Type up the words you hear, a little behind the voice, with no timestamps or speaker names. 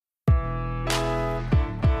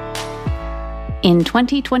In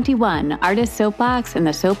 2021, Artist Soapbox and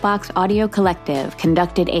the Soapbox Audio Collective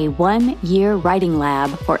conducted a one-year writing lab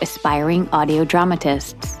for aspiring audio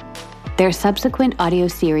dramatists. Their subsequent audio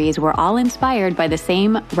series were all inspired by the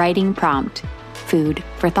same writing prompt, food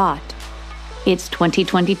for thought. It's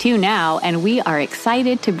 2022 now, and we are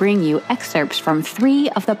excited to bring you excerpts from 3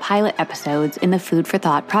 of the pilot episodes in the Food for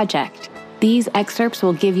Thought project. These excerpts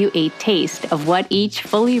will give you a taste of what each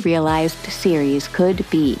fully realized series could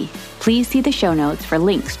be. Please see the show notes for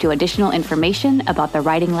links to additional information about the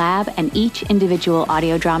writing lab and each individual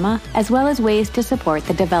audio drama, as well as ways to support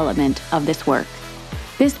the development of this work.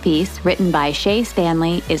 This piece, written by Shay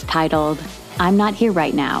Stanley, is titled, I'm Not Here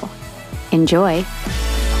Right Now. Enjoy.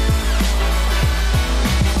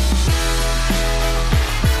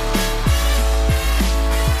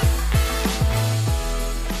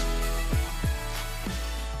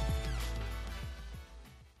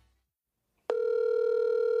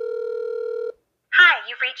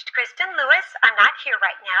 Reached Kristen Lewis. I'm not here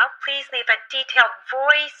right now. Please leave a detailed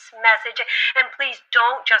voice message, and please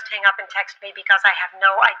don't just hang up and text me because I have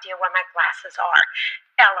no idea where my glasses are.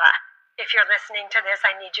 Ella, if you're listening to this,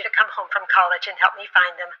 I need you to come home from college and help me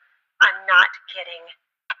find them. I'm not kidding.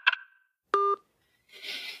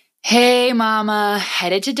 Hey, Mama,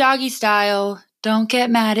 headed to Doggy Style. Don't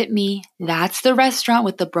get mad at me. That's the restaurant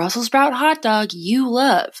with the Brussels sprout hot dog you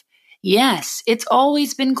love. Yes, it's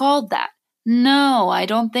always been called that. No, I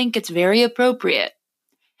don't think it's very appropriate.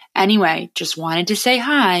 Anyway, just wanted to say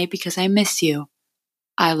hi because I miss you.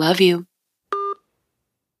 I love you.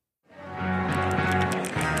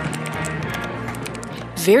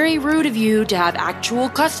 Very rude of you to have actual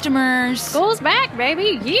customers. School's back,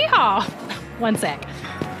 baby. Yeehaw. One sec.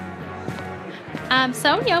 I'm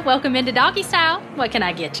Sonia. Welcome into Doggy Style. What can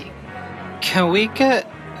I get you? Can we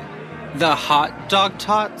get the hot dog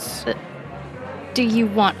tots? Do you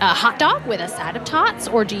want a hot dog with a side of tots,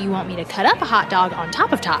 or do you want me to cut up a hot dog on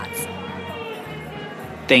top of tots?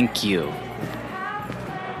 Thank you.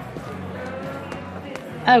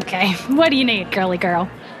 Okay, what do you need, girly girl?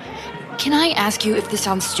 Can I ask you if this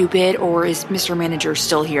sounds stupid, or is Mr. Manager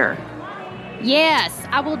still here? Yes,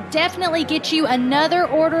 I will definitely get you another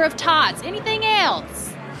order of tots. Anything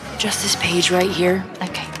else? Just this page right here.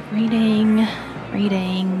 Okay, reading.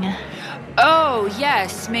 Oh,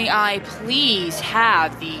 yes, may I please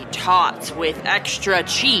have the tots with extra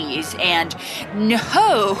cheese and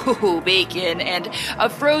no bacon and a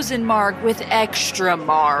frozen marg with extra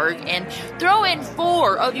marg and throw in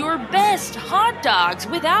 4 of your best hot dogs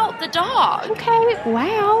without the dog. Okay,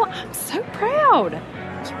 wow, I'm so proud.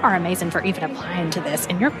 You are amazing for even applying to this,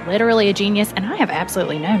 and you're literally a genius, and I have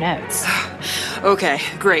absolutely no notes. Okay,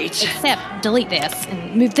 great. Except delete this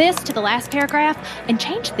and move this to the last paragraph and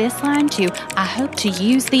change this line to, I hope to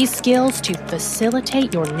use these skills to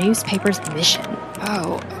facilitate your newspaper's mission.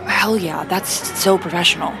 Oh, hell yeah, that's so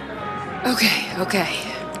professional. Okay.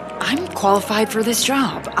 I'm qualified for this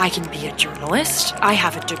job. I can be a journalist. I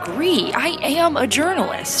have a degree. I am a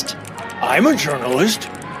journalist. I'm a journalist.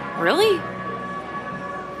 Really?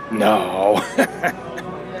 No.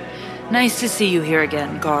 Nice to see you here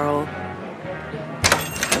again, Carl.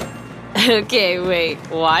 Okay, wait.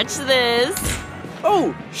 Watch this.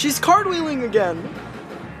 Oh, she's cartwheeling again.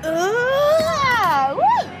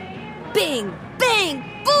 Bing, bang,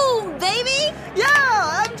 boom, baby!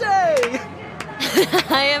 Yeah, MJ!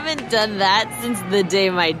 I haven't done that since the day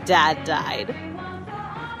my dad died.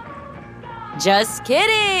 Just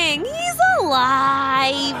kidding! He's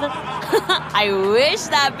alive! I wish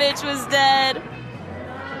that bitch was dead.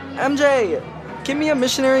 MJ, give me a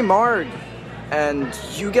missionary marg. And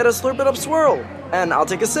you get a slurp it up swirl. And I'll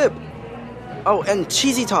take a sip. Oh, and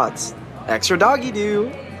cheesy tots. Extra doggy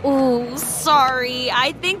do. Ooh, sorry.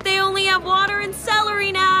 I think they only have water and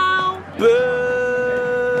celery now. Boo!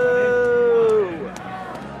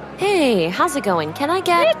 Hey, how's it going? Can I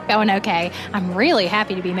get... It's going okay. I'm really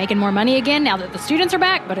happy to be making more money again now that the students are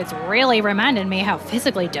back, but it's really reminded me how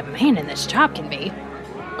physically demanding this job can be.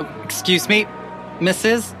 Excuse me,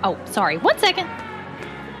 Mrs.? Oh, sorry. 1 second.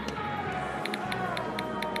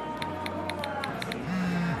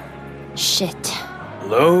 Shit.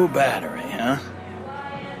 Low battery, huh?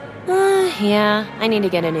 Yeah. I need to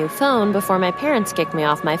get a new phone before my parents kick me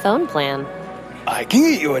off my phone plan. I can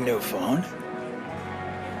get you a new phone.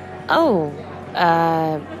 Oh,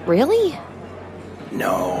 really?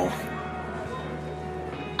 No.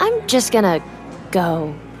 I'm just gonna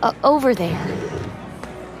go over there.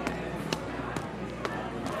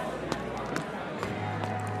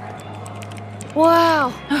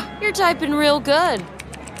 Wow, you're typing real good.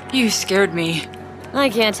 You scared me. I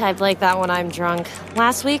can't type like that when I'm drunk.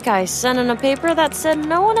 Last week I sent in a paper that said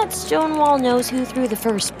no one at Stonewall knows who threw the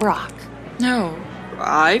first Brock. No,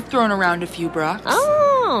 I've thrown around a few Brocks.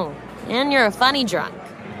 Oh, and you're a funny drunk.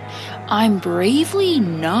 I'm bravely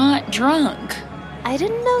not drunk. I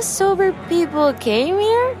didn't know sober people came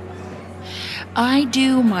here. I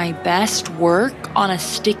do my best work on a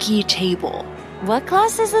sticky table. What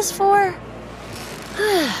class is this for?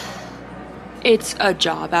 It's a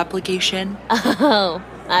job application. Oh,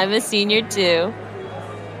 I'm a senior too.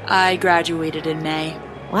 I graduated in May.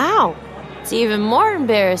 Wow, it's even more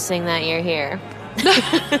embarrassing that you're here.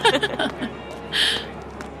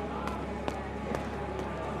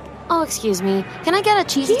 Oh, excuse me. Can I get a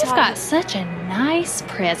cheesy You've tot? got such a nice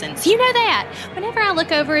presence. You know that. Whenever I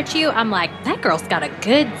look over at you, I'm like, that girl's got a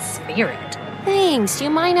good spirit. Thanks. Do you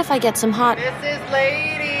mind if I get some hot... Mrs.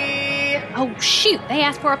 Lady! Oh, shoot. They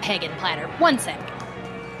asked for a pagan platter. 1 sec.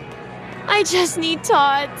 I just need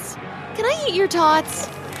tots. Can I eat your tots?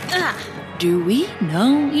 Ugh. Do we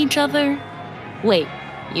know each other? Wait,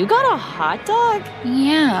 you got a hot dog?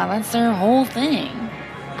 Yeah, that's their whole thing.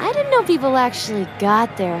 I didn't know people actually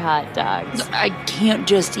got their hot dogs. I can't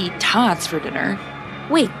just eat tots for dinner.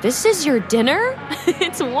 Wait, this is your dinner?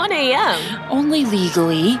 It's 1 a.m. Only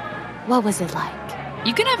legally. What was it like?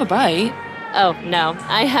 You can have a bite. Oh, no.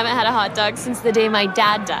 I haven't had a hot dog since the day my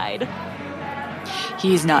dad died.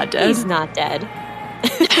 He's not dead. He's not dead.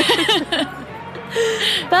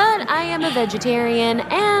 But I am a vegetarian,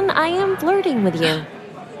 and I am flirting with you.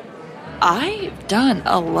 I've done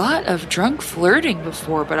a lot of drunk flirting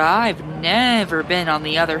before, but I've never been on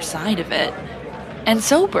the other side of it. And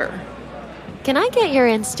sober. Can I get your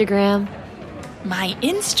Instagram? My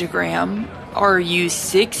Instagram? Are you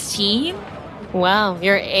 16? Wow,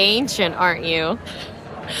 you're ancient, aren't you?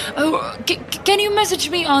 Oh, can you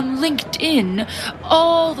message me on LinkedIn?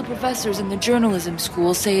 All the professors in the journalism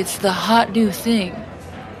school say it's the hot new thing.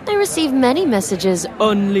 I receive many messages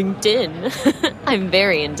on LinkedIn. I'm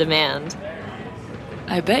very in demand.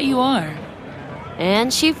 I bet you are.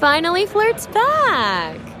 And she finally flirts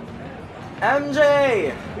back.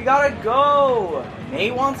 MJ, we gotta go.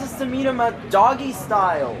 Nate wants us to meet him at Doggy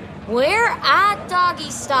Style. We're at Doggy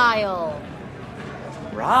Style.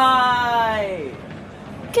 Right.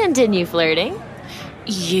 Continue flirting.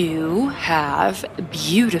 You have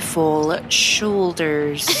beautiful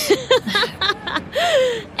shoulders.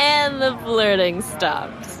 And the flirting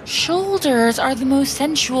stops. Shoulders are the most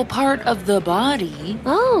sensual part of the body.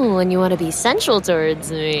 Oh, and you want to be sensual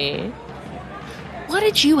towards me. What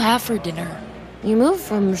did you have for dinner? You moved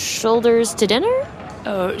from shoulders to dinner?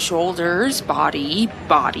 Shoulders, body,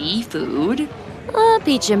 food. A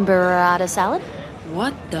peach and burrata salad.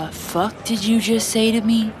 What the fuck did you just say to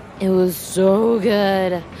me? It was so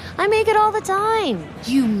good. I make it all the time.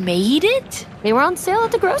 You made it? They were on sale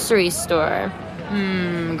at the grocery store.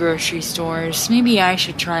 Grocery stores. Maybe I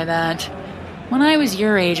should try that. When I was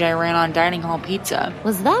your age, I ran on dining hall pizza.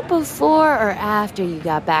 Was that before or after you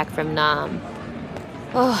got back from Nam?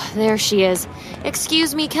 Oh, there she is.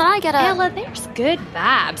 Excuse me, can I get a... Ella, there's good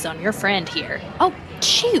vibes on your friend here. Oh,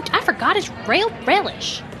 shoot, I forgot his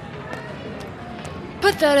relish.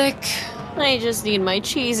 Pathetic. I just need my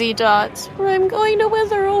cheesy dots, or I'm going to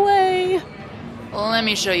wither away. Let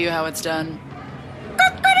me show you how it's done.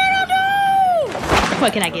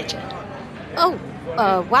 What can I get you? Oh,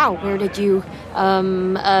 wow, where did you...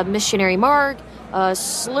 missionary marg,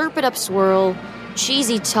 slurp it up swirl,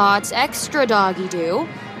 cheesy tots, extra doggy do,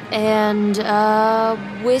 and,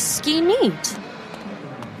 whiskey neat.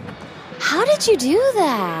 How did you do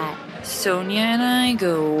that? Sonia and I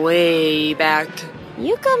go way back.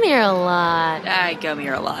 You come here a lot. I come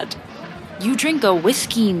here a lot. You drink a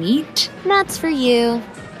whiskey neat? That's for you.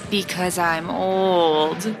 Because I'm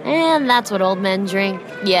old. And that's what old men drink,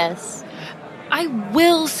 yes. I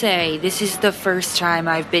will say this is the first time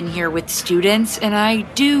I've been here with students, and I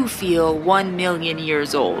do feel 1 million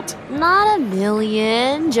years old. Not 1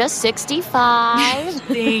 million, just 65.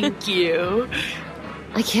 Thank you.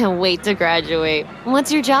 I can't wait to graduate.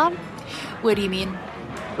 What's your job? What do you mean?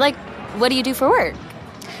 Like, what do you do for work?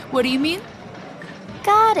 What do you mean?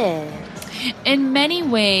 Got it. In many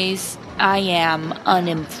ways, I am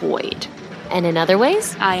unemployed. And in other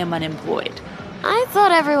ways? I am unemployed. I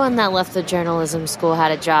thought everyone that left the journalism school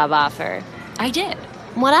had a job offer. I did.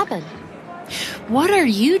 What happened? What are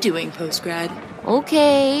you doing post-grad?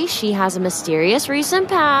 Okay, she has a mysterious recent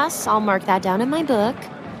past. I'll mark that down in my book.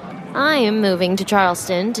 I am moving to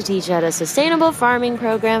Charleston to teach at a sustainable farming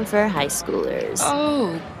program for high schoolers.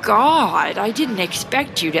 Oh, God, I didn't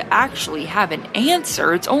expect you to actually have an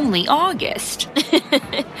answer. It's only August.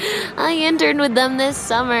 I interned with them this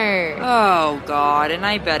summer. Oh, God, and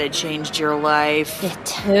I bet it changed your life. It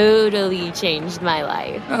totally changed my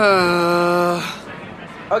life.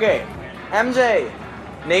 Okay, MJ,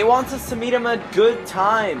 Nate wants us to meet him at Good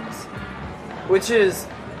Times, which is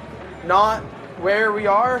not where we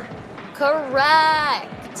are.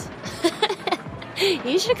 Correct.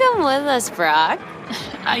 You should come with us, Brock.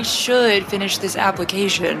 I should finish this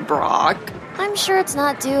application, Brock. I'm sure it's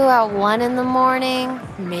not due at 1 in the morning.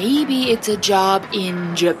 Maybe it's a job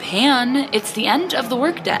in Japan. It's the end of the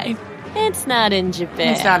workday. It's not in Japan.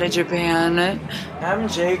 It's not in Japan.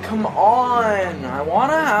 MJ, come on. I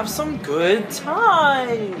want to have some good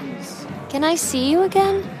times. Can I see you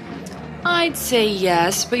again? I'd say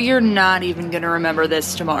yes, but you're not even gonna remember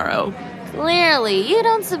this tomorrow. Clearly, you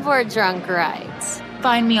don't support drunk rides.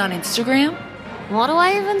 Find me on Instagram. What do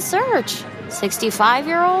I even search?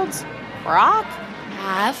 65-year-olds? Brock?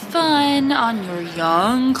 Have fun on your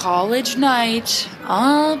young college night.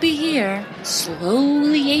 I'll be here,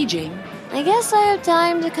 slowly aging. I guess I have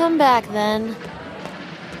time to come back then.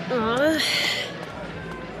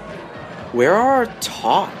 Where are our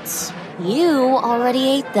tots? You already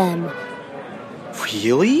ate them.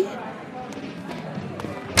 Really?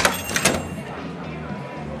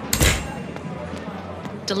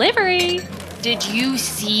 Delivery! Did you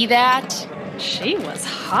see that? She was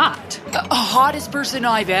hot. The hottest person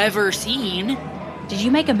I've ever seen. Did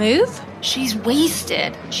you make a move? She's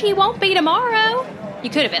wasted. She won't be tomorrow. You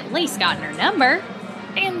could have at least gotten her number.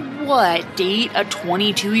 And what, date a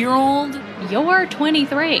 22-year-old? You're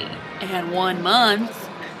 23. And 1 month.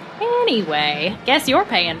 Anyway, guess you're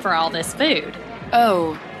paying for all this food.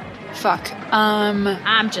 Oh, fuck.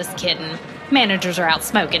 I'm just kidding. Managers are out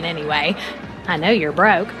smoking anyway. I know you're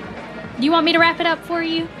broke. You want me to wrap it up for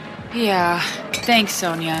you? Yeah, thanks,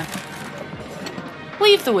 Sonia.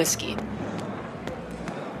 Leave the whiskey.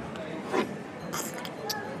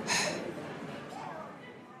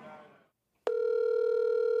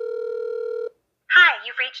 Hi,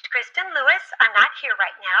 you've reached Kristen Lewis. I'm not here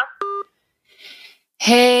right now.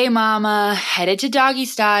 Hey, Mama. Headed to doggy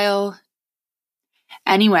style.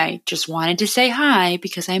 Anyway, just wanted to say hi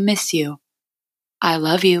because I miss you. I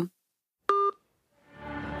love you.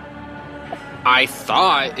 I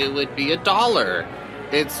thought it would be $1.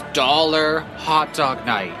 It's $1 hot dog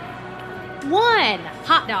night. 1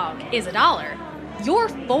 hot dog is $1. Your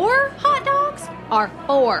 4 hot dogs are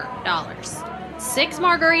 $4. 6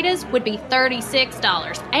 margaritas would be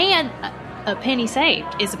 $36. And a penny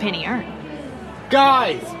saved is a penny earned.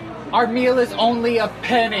 Guys, our meal is only a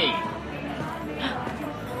penny.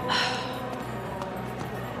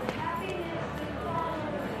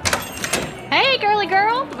 Hey, girly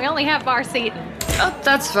girl, we only have bar seating. Oh,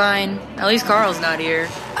 that's fine. At least Carl's not here.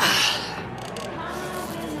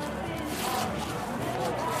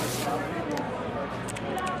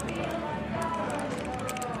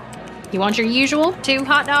 You want your usual 2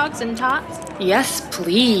 hot dogs and tots? Yes,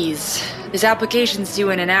 please. This application's due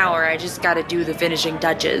in an hour. I just gotta do the finishing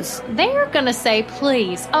touches. They're gonna say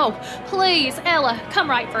please. Oh, please, Ella, come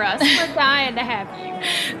write for us. We're dying to have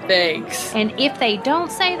you. Thanks. And if they don't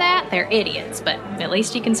say that, they're idiots. But at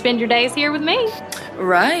least you can spend your days here with me.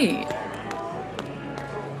 Right.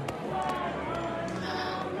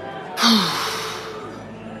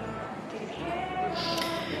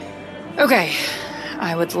 Okay.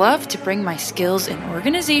 I would love to bring my skills in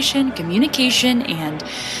organization, communication, and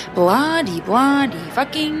blah-de-blah-de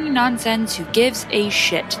fucking nonsense. Who gives a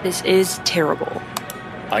shit? This is terrible.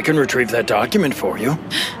 I can retrieve that document for you.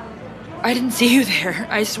 I didn't see you there.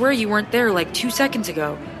 I swear you weren't there like 2 seconds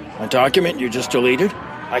ago. A document you just deleted?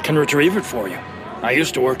 I can retrieve it for you. I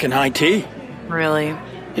used to work in IT. Really?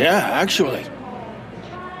 Yeah, actually.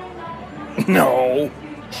 No.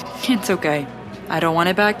 It's okay. I don't want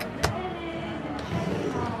it back.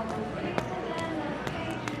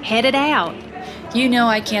 Headed out. You know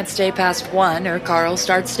I can't stay past 1 or Carl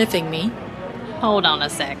starts sniffing me. Hold on a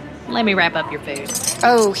sec. Let me wrap up your food.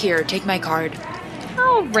 Oh, here, take my card.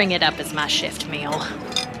 I'll ring it up as my shift meal.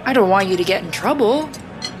 I don't want you to get in trouble.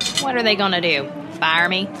 What are they gonna do? Fire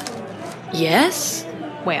me? Yes?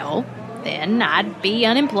 Well, then I'd be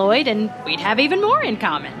unemployed and we'd have even more in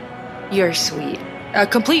common. You're sweet. A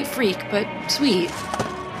complete freak, but sweet.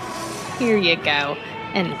 Here you go.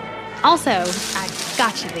 And also, I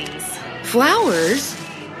got you these. Flowers?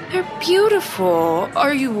 They're beautiful.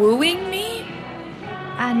 Are you wooing me?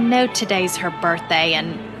 I know today's her birthday,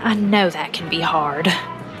 and I know that can be hard.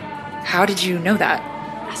 How did you know that?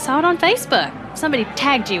 I saw it on Facebook. Somebody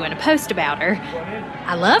tagged you in a post about her.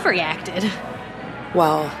 I love reacted.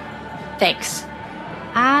 Well, thanks.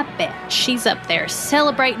 I bet she's up there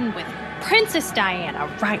celebrating with Princess Diana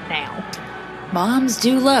right now. Moms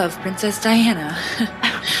do love Princess Diana.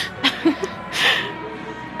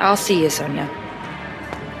 I'll see you, Sonia.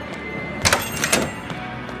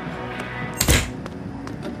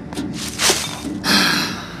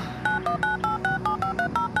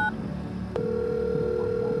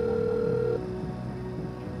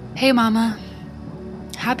 Hey, Mama.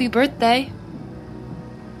 Happy birthday.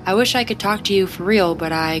 I wish I could talk to you for real,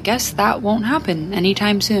 but I guess that won't happen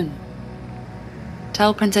anytime soon.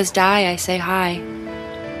 Tell Princess Di I say hi.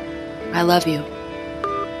 I love you.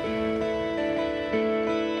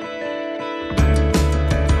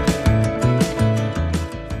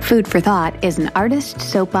 Food for Thought is an Artist,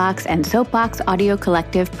 Soapbox, and Soapbox Audio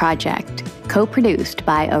Collective project, co-produced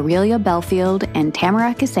by Aurelia Belfield and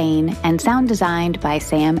Tamara Kassane and sound designed by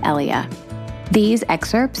Sam Elia. These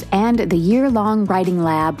excerpts and the year-long writing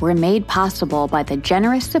lab were made possible by the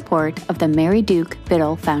generous support of the Mary Duke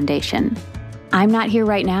Biddle Foundation. I'm Not Here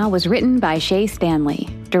Right Now was written by Shay Stanley,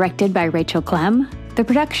 directed by Rachel Clem. The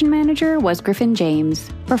production manager was Griffin James,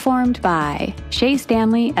 performed by Shay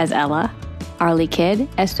Stanley as Ella, Arlie Kidd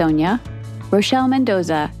as Sonia, Rochelle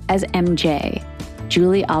Mendoza as MJ,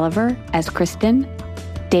 Julie Oliver as Kristen,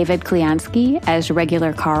 David Kliansky as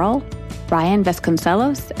Regular Carl, Ryan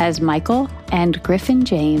Vasconcelos as Michael, and Griffin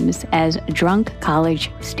James as Drunk College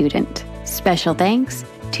Student. Special thanks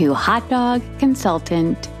to Hot Dog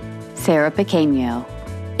Consultant Sarah Pequeño.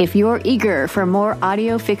 If you're eager for more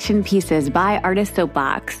audio fiction pieces by Artist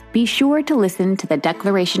Soapbox, be sure to listen to the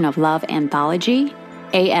Declaration of Love anthology,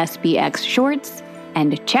 ASBX Shorts,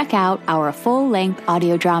 and check out our full-length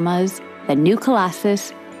audio dramas, The New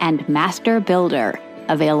Colossus and Master Builder,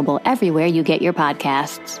 available everywhere you get your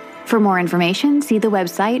podcasts. For more information, see the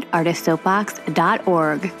website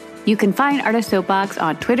artistsoapbox.org. You can find Artist Soapbox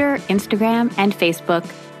on Twitter, Instagram, and Facebook.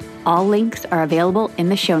 All links are available in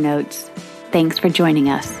the show notes. Thanks for joining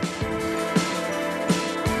us.